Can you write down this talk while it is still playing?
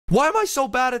Why am I so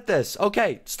bad at this?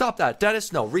 Okay, stop that.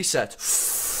 Dennis, no, reset.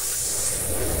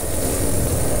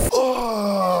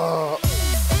 Oh.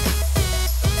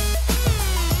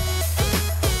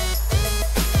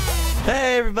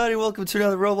 Hey everybody, welcome to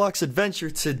another Roblox adventure.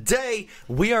 Today,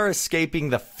 we are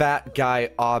escaping the fat guy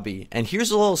Obby. And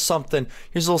here's a little something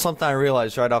I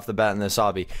realized right off the bat in this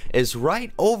Obby. Is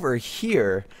right over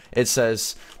here, it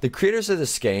says, the creators of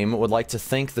this game would like to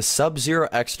thank the Sub-Zero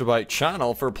Exabyte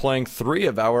channel for playing 3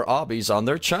 of our Obbies on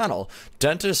their channel.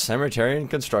 Dentist, Cemetery, and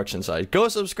Construction Site. Go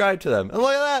subscribe to them. And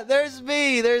look at that, there's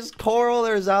me, there's Coral,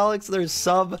 there's Alex, there's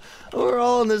Sub. We're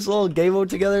all in this little game mode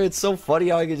together. It's so funny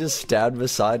how I can just stand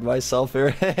beside myself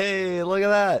here. Hey, look at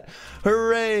that.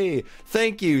 Hooray.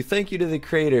 Thank you to the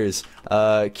creators.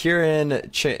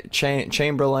 Kieran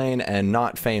Chamberlain and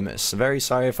Not Famous. Very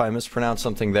sorry if I mispronounced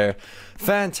something there.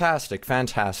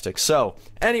 Fantastic. So,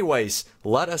 anyways,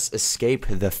 let us escape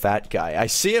the fat guy. I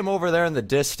see him over there in the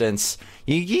distance.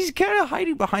 He's kind of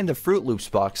hiding behind the Fruit Loops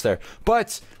box there.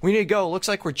 But we need to go. Looks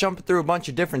like we're jumping through a bunch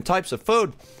of different types of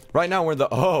food. Right now we're in the...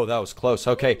 Oh, that was close.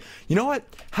 Okay. You know what?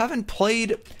 Haven't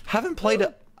played an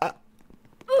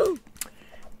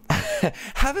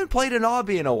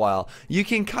Obby in a while. You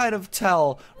can kind of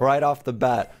tell right off the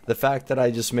bat the fact that I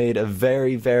just made a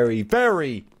very, very,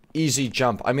 very easy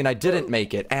jump. I mean, I didn't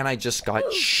make it, and I just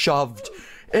got shoved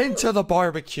into the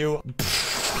barbecue.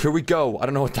 Here we go. I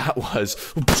don't know what that was.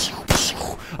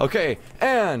 Okay,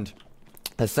 and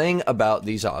the thing about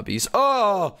these Obbies...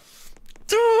 Oh!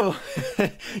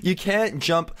 You can't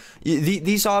jump.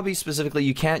 These Obbies specifically,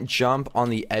 you can't jump on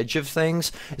the edge of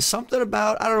things. Something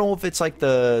about, I don't know if it's like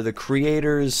the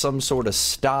creators, some sort of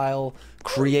style,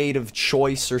 creative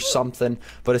choice or something,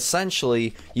 but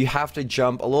essentially you have to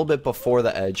jump a little bit before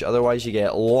the edge, otherwise you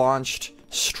get launched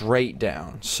straight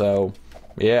down. So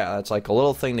yeah, that's like a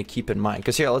little thing to keep in mind.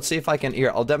 Because here, let's see if I can,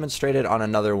 here, I'll demonstrate it on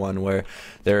another one where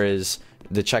there is...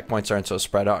 The checkpoints aren't so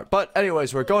spread out. But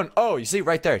anyways, we're going... Oh, you see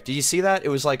right there. Did you see that? It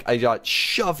was like I got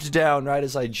shoved down right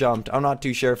as I jumped. I'm not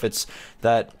too sure if it's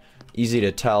that easy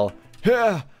to tell.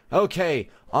 Yeah. Okay.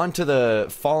 On to the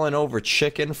fallen over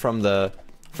chicken from the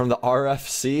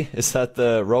RFC. Is that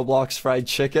the Roblox fried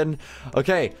chicken?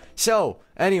 Okay. So,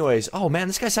 anyways. Oh, man.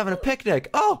 This guy's having a picnic.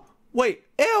 Oh, wait.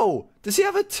 Ew. Does he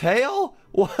have a tail?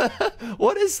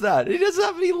 What is that? He doesn't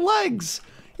have any legs.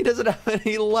 He doesn't have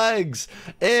any legs.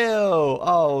 Ew.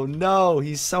 Oh, no.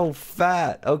 He's so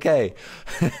fat. Okay.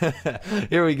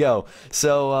 Here we go.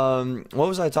 So, what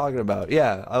was I talking about?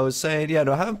 Yeah, I was saying, yeah,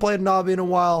 no, I haven't played an Obby in a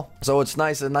while. So it's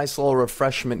nice, a nice little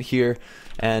refreshment here.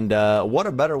 And what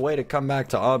a better way to come back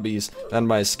to Obbies than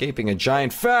by escaping a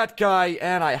giant fat guy.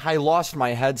 And I lost my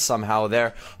head somehow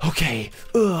there. Okay.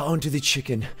 Onto the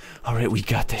chicken. All right, we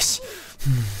got this.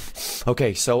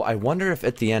 Okay, so I wonder if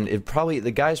at the end,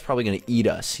 the guy's probably gonna eat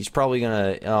us. He's probably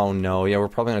gonna, oh no, yeah, we're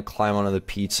probably gonna climb onto the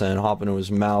pizza and hop into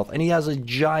his mouth. And he has a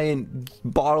giant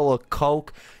bottle of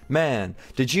Coke. Man,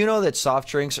 did you know that soft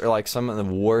drinks are like some of the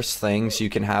worst things you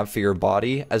can have for your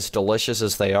body? As delicious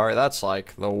as they are, that's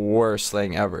like the worst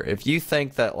thing ever. If you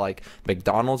think that like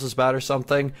McDonald's is bad or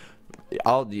something,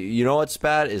 you know what's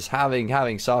bad is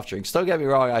having soft drinks. Don't get me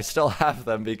wrong, I still have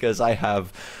them because I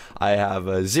have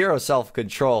zero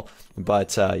self-control,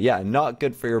 but yeah, not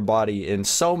good for your body in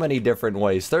so many different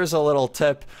ways. There's a little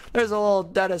tip. There's a little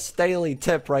Dennis Daily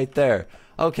tip right there.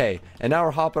 Okay, and now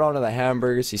we're hopping onto the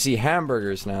hamburgers. You see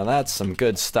hamburgers now, that's some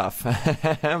good stuff.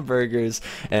 Hamburgers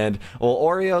and, well,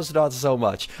 Oreos, not so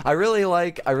much. I really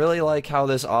like how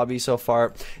this Obby so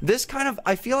far, this kind of,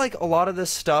 I feel like a lot of this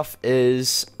stuff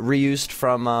is reused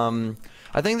from,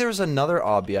 I think there was another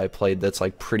Obby I played that's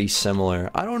like pretty similar.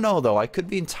 I don't know though, I could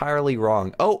be entirely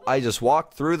wrong. Oh, I just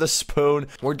walked through the spoon.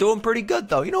 We're doing pretty good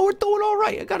though. You know, we're doing all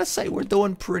right. I gotta say, we're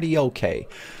doing pretty okay.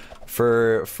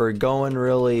 For going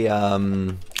really,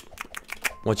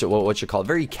 what you call it,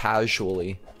 very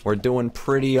casually. We're doing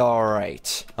pretty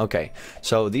alright. Okay,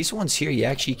 so these ones here, you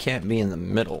actually can't be in the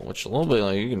middle, which a little bit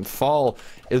like you can fall.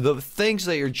 The things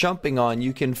that you're jumping on,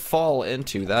 you can fall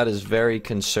into. That is very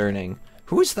concerning.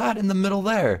 Who is that in the middle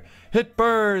there? It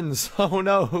burns! Oh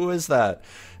no, who is that?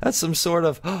 That's some sort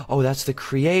of... Oh, that's the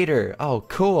creator. Oh,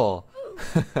 cool.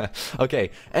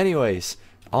 Okay, anyways,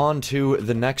 on to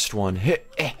the next one.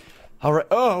 Alright,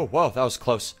 oh, whoa, that was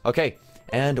close. Okay,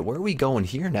 and where are we going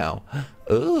here now?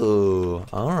 Ooh,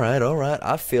 alright,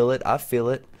 I feel it.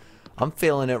 I'm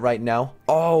feeling it right now.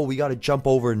 Oh, we gotta jump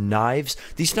over knives.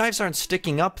 These knives aren't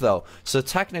sticking up though, so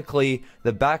technically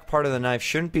the back part of the knife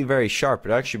shouldn't be very sharp.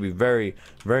 It'd actually be very,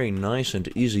 very nice and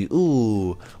easy.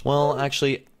 Ooh, well,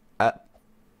 actually,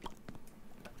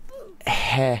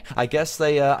 I guess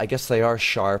they are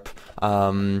sharp.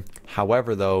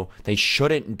 However, though, they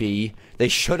shouldn't be. They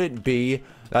shouldn't be.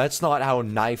 That's not how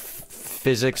knife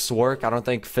physics work. I don't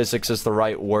think physics is the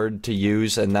right word to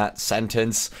use in that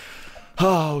sentence.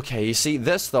 Oh, okay, you see,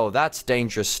 this, though, that's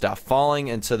dangerous stuff. Falling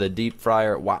into the deep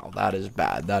fryer, wow, that is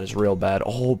bad. That is real bad.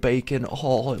 Oh, bacon,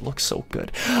 oh, it looks so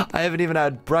good. I haven't even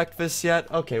had breakfast yet.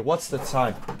 Okay, what's the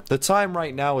time? The time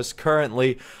right now is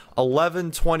currently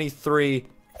 11:23.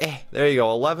 There you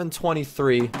go,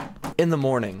 11:23 in the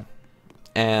morning.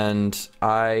 And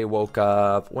I woke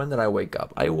up, when did I wake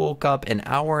up? I woke up an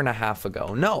hour and a half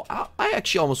ago. No, I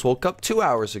actually almost woke up 2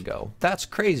 hours ago. That's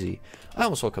crazy. I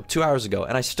almost woke up 2 hours ago,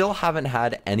 and I still haven't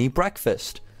had any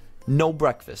breakfast. No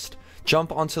breakfast.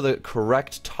 Jump onto the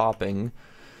correct topping.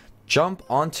 Jump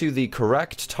onto the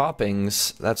correct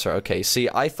toppings. That's right. Okay, see,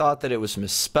 I thought that it was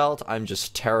misspelt. I'm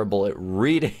just terrible at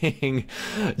reading.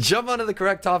 Jump onto the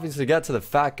correct toppings to get to the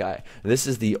fat guy. This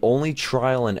is the only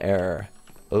trial and error.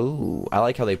 Oh, I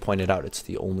like how they pointed out it's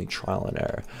the only trial and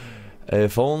error.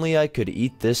 If only I could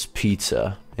eat this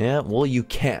pizza. Yeah, well, you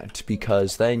can't,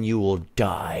 because then you will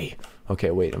die. Okay,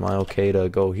 wait, am I okay to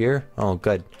go here? Oh,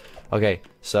 good. Okay,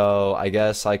 so I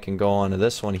guess I can go on to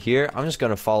this one here. I'm just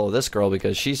going to follow this girl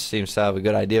because she seems to have a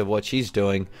good idea of what she's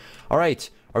doing. All right,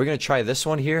 are we going to try this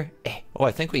one here? Oh,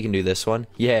 I think we can do this one.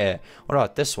 Yeah, what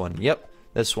about this one? Yep,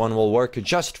 this one will work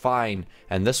just fine.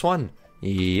 And this one?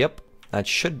 Yep, that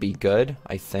should be good,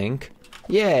 I think.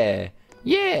 Yeah,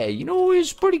 you know,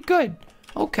 it's pretty good.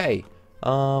 Okay,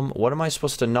 what am I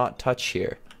supposed to not touch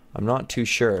here? I'm not too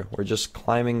sure. We're just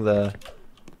climbing the...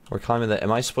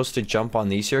 Am I supposed to jump on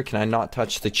these here? Can I not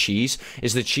touch the cheese?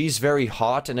 Is the cheese very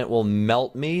hot and it will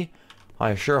melt me?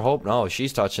 I sure hope no.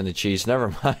 She's touching the cheese.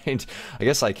 Never mind. I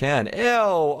guess I can. Ew!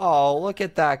 Oh, look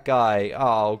at that guy.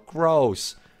 Oh,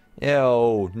 gross.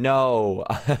 Ew, no.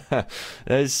 That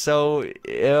is so...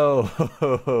 Ew.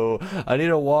 I need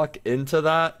to walk into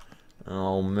that.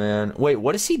 Oh, man. Wait,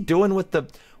 what is he doing with the...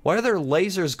 Why are there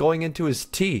lasers going into his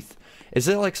teeth? Is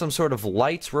it like some sort of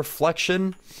light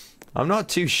reflection? I'm not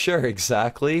too sure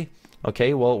exactly.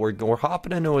 Okay, well, we're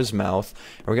hopping into his mouth.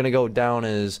 We're gonna go down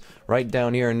right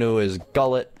down here into his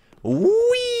gullet.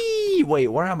 Whee! Wait,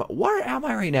 where am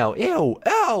I right now? Ew!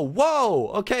 Ow!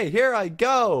 Whoa! Okay, here I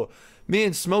go. Me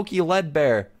and Smokey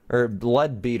Leadbear, or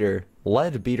Leadbeater.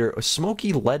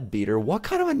 Smokey Leadbeater. What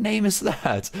kind of a name is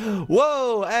that?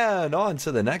 Whoa! And on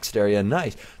to the next area.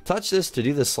 Nice. Touch this to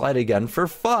do the slide again for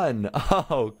fun.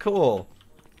 Oh, cool.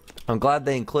 I'm glad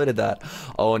they included that.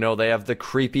 Oh no, they have the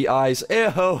creepy eyes.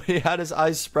 Ew, he had his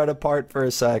eyes spread apart for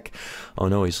a sec. Oh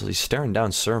no, he's staring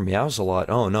down Sir Meows-a-Lot.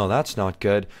 Oh no, that's not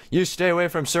good. You stay away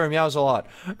from Sir Meows-a-Lot.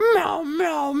 Meow,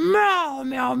 meow, meow,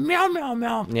 meow, meow, meow,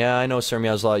 meow. Yeah, I know, Sir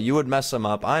Meows-a-Lot. You would mess him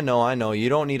up. I know. You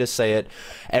don't need to say it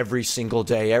every single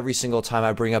day, every single time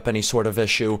I bring up any sort of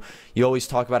issue. You always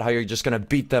talk about how you're just gonna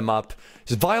beat them up.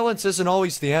 Violence isn't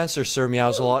always the answer, Sir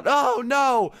Meows-a-Lot. Oh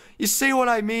no! You see what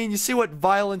I mean? You see what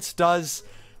violence does?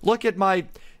 Look at my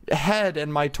head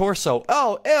and my torso.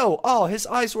 Oh, ew! Oh, his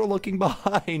eyes were looking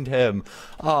behind him.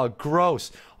 Oh,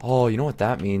 gross. Oh, you know what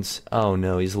that means? Oh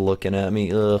no, he's looking at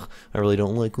me. Ugh, I really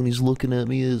don't like when he's looking at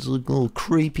me. It's like a little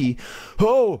creepy.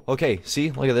 Oh, okay, see?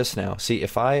 Look at this now. See,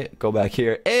 if I go back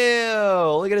here.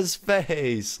 Ew! Look at his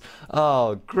face.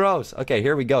 Oh, gross. Okay,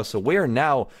 here we go. So we're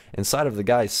now inside of the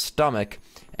guy's stomach.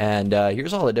 And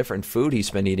here's all the different food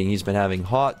he's been eating. He's been having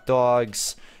hot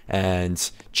dogs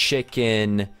and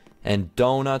chicken and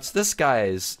donuts. This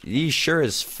guy he sure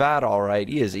is fat, all right.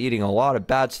 He is eating a lot of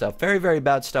bad stuff. Very, very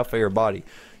bad stuff for your body.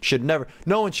 No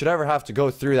one should ever have to go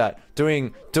through that.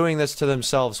 Doing this to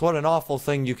themselves. What an awful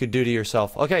thing you could do to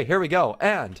yourself. Okay, here we go.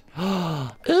 And,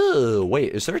 ew,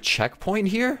 wait, is there a checkpoint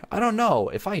here? I don't know.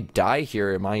 If I die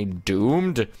here, am I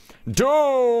doomed?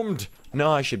 Doomed!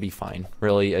 No, I should be fine.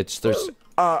 Really,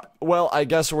 well, I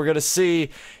guess we're gonna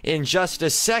see in just a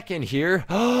second here.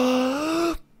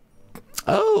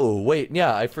 Oh, wait,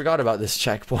 yeah, I forgot about this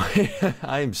checkpoint.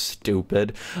 I'm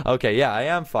stupid. Okay, yeah, I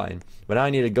am fine. But I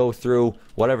need to go through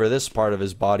whatever this part of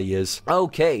his body is.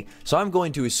 Okay, so I'm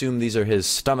going to assume these are his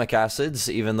stomach acids,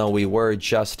 even though we were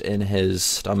just in his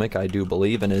stomach, I do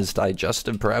believe, in his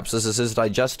digestive. Perhaps this is his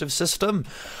digestive system?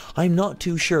 I'm not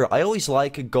too sure. I always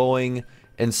like going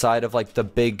inside of, like, the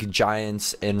big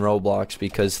giants in Roblox,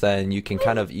 because then you can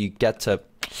you get to...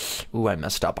 Ooh, I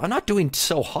messed up. I'm not doing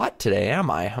so hot today,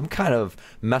 am I? I'm kind of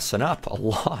messing up a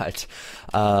lot.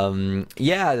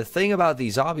 Yeah, the thing about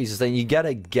these obbies is that you get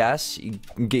a guess. You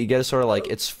get sort of like,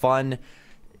 it's fun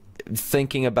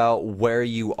thinking about where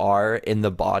you are in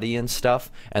the body and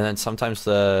stuff, and then sometimes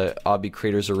the obby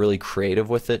creators are really creative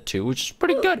with it too, which is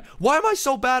pretty good. Why am I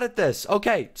so bad at this?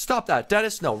 Okay, stop that,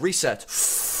 Dennis. No, reset.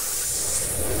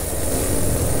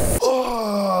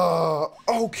 Oh,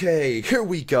 okay, here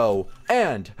we go.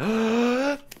 And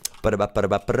there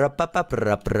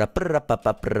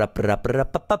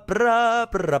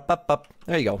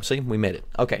you go. See, we made it.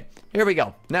 Okay, here we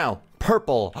go. Now,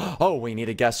 purple. Oh, we need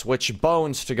to guess which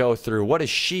bones to go through. What is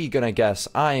she gonna guess?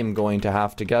 I'm going to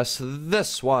have to guess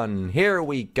this one. Here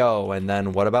we go. And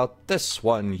then what about this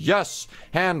one? Yes,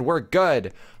 and we're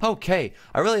good. Okay,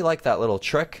 I really like that little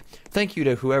trick. Thank you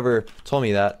to whoever told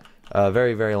me that a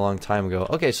very, very long time ago.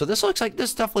 Okay, so this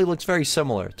definitely looks very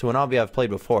similar to an obby I've played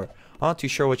before. I'm not too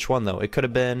sure which one though. It could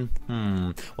have been,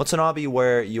 what's an obby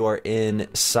where you are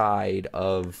inside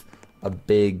of a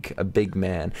big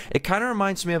man? It kind of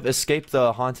reminds me of Escape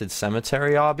the Haunted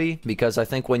Cemetery obby, because I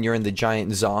think when you're in the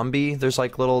giant zombie, there's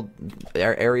like little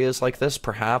areas like this,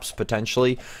 perhaps,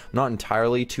 potentially. I'm not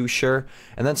entirely too sure.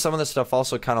 And then some of the stuff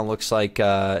also kind of looks like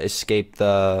Escape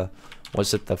the,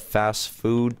 was it the fast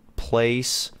food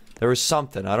place? There was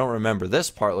something, I don't remember.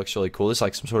 This part looks really cool. It's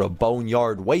like some sort of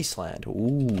boneyard wasteland.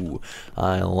 Ooh,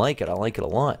 I like it a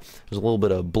lot. There's a little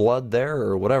bit of blood there,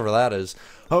 or whatever that is.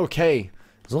 Okay,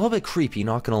 it's a little bit creepy,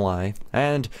 not gonna lie.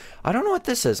 And I don't know what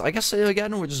this is. I guess,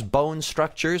 again, we're just bone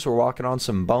structures. We're walking on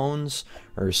some bones,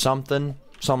 or something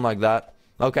like that.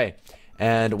 Okay,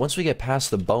 and once we get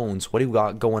past the bones, what do we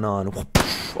got going on?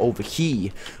 Over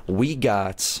here, we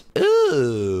got,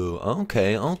 ooh,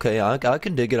 okay, I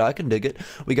can dig it,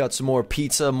 we got some more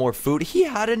pizza, more food. He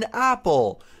had an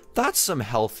apple. That's some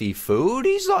healthy food.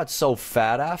 He's not so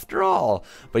fat after all.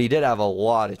 But he did have a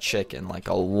lot of chicken, like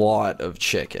a lot of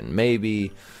chicken.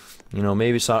 Maybe, you know,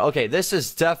 maybe some. Okay, this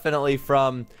is definitely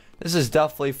from,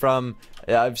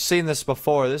 I've seen this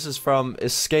before. This is from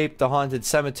Escape the Haunted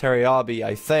Cemetery obby,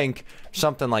 I think,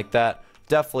 something like that.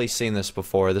 Definitely seen this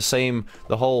before. The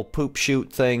whole poop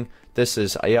shoot thing. This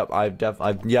is, yep,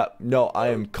 no, I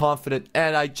am confident,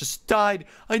 and I just died.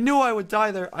 I knew I would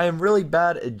die there. I am really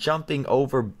bad at jumping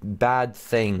over bad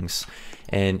things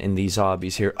in these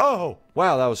obbies here. Oh,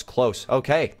 wow, that was close.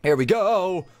 Okay, here we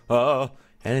go.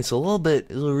 And it's a little bit,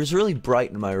 it was really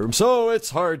bright in my room, so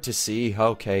it's hard to see.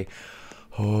 Okay.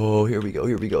 Oh, here we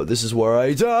go. This is where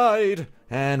I died.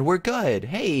 And we're good.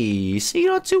 Hey, see,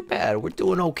 not too bad. We're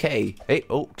doing okay. Hey,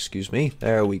 oh, excuse me.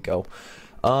 There we go.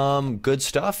 Good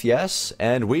stuff, yes.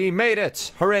 And we made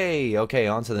it. Hooray. Okay,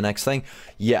 on to the next thing.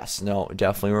 Yes, no,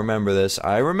 definitely remember this.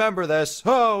 I remember this.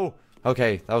 Oh!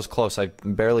 Okay, that was close. I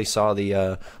barely saw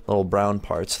the little brown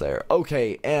parts there.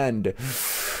 Okay, and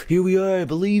here we are. I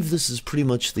believe this is pretty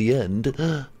much the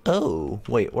end. Oh,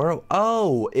 wait, where?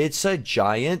 Oh, it's a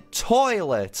giant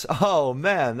toilet. Oh,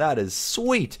 man, that is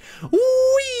sweet.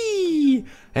 Whee!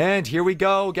 And here we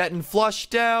go, getting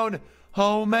flushed down.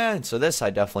 Oh, man, so this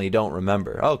I definitely don't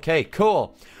remember. Okay,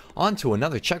 cool. On to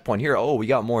another checkpoint here. Oh, we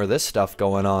got more of this stuff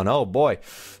going on. Oh, boy.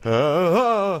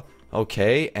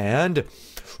 Okay, and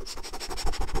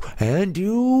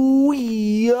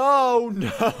oh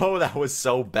no, that was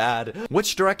so bad.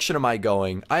 Which direction am I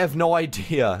going? I have no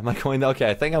idea. Am I going, okay,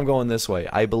 I think I'm going this way.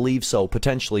 I believe so,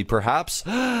 potentially, perhaps.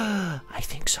 I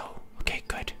think so. Okay,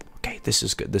 good. Okay, this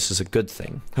is good. This is a good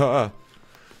thing. Here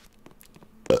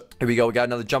we go, we got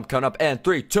another jump coming up, and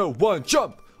 3, 2, 1,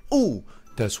 jump! Ooh,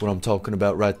 that's what I'm talking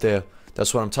about right there.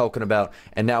 That's what I'm talking about.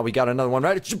 And now we got another one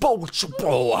right at,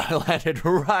 oh, I landed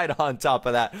right on top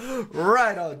of that.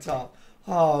 Right on top.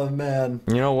 Oh man.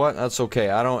 You know what? That's okay.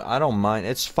 I don't mind.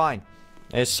 It's fine.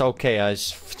 It's okay. You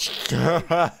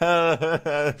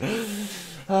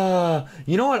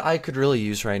know what I could really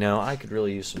use right now? I could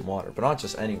really use some water, but not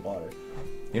just any water.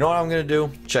 You know what I'm gonna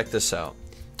do? Check this out.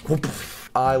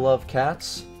 I love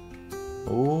cats.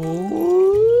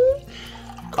 Ooh.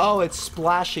 Oh, it's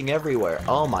splashing everywhere.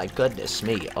 Oh my goodness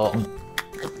me. Oh.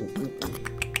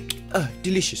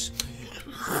 Delicious.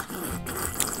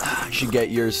 You should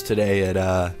get yours today at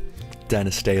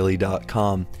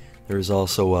DenisDaily.com. There's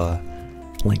also a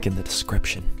link in the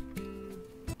description.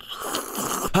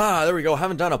 There we go.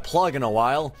 Haven't done a plug in a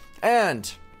while. And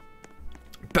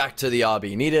back to the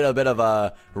obby. Needed a bit of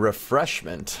a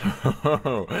refreshment.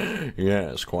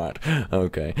 Yes, quite.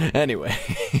 Okay.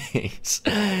 Anyways,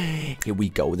 here we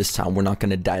go. This time we're not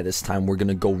gonna die. This time we're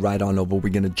gonna go right on over.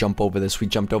 We're gonna jump over this. We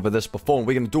jumped over this before, and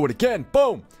we're gonna do it again.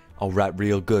 Boom. All right,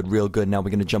 real good, real good. Now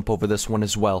we're gonna jump over this one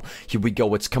as well. Here we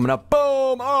go. It's coming up.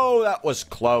 Boom. Oh, that was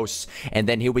close. And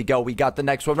then here we go. We got the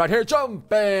next one right here.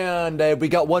 Jump, and we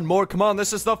got one more. Come on.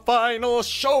 This is the final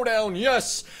showdown.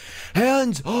 Yes.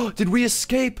 And did we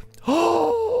escape?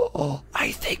 Oh,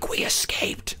 I think we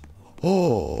escaped.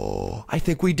 Oh, I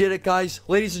think we did it, guys.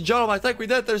 Ladies and gentlemen, I think we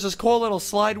did it. There's this cool little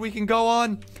slide we can go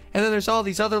on. And then there's all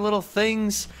these other little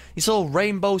things. These little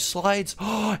rainbow slides.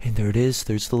 Oh, and there it is.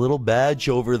 There's the little badge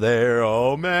over there.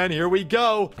 Oh, man, here we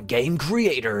go. Game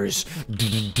creators.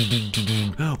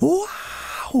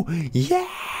 Wow. Yeah.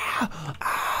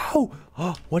 Ow.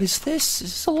 Oh, what is this?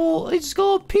 It's a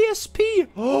little PSP.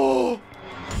 Oh.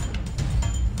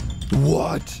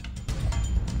 What?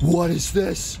 What is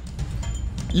this?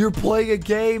 You're playing a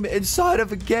game inside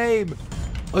of a game.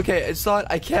 Okay, it's not,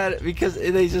 I can't, because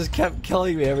they just kept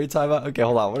killing me every time okay,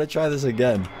 hold on, I'm gonna try this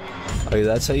again. Okay,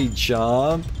 that's how you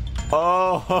jump.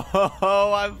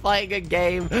 Oh, I'm playing a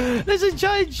game. There's a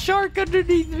giant shark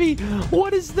underneath me.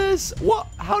 What is this? What?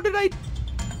 How did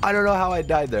I don't know how I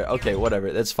died there. Okay,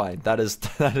 whatever. That's fine. That is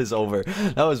over.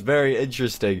 That was very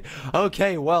interesting.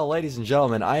 Okay, well, ladies and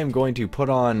gentlemen, I am going to put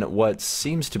on what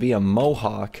seems to be a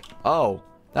mohawk. Oh,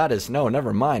 that is, no,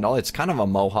 never mind. Oh, it's kind of a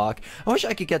mohawk. I wish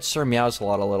I could get Sir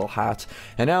Meowsalot a little hat.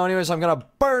 And now, anyways, I'm gonna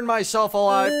burn myself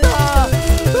alive. Ah!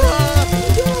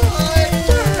 Ah!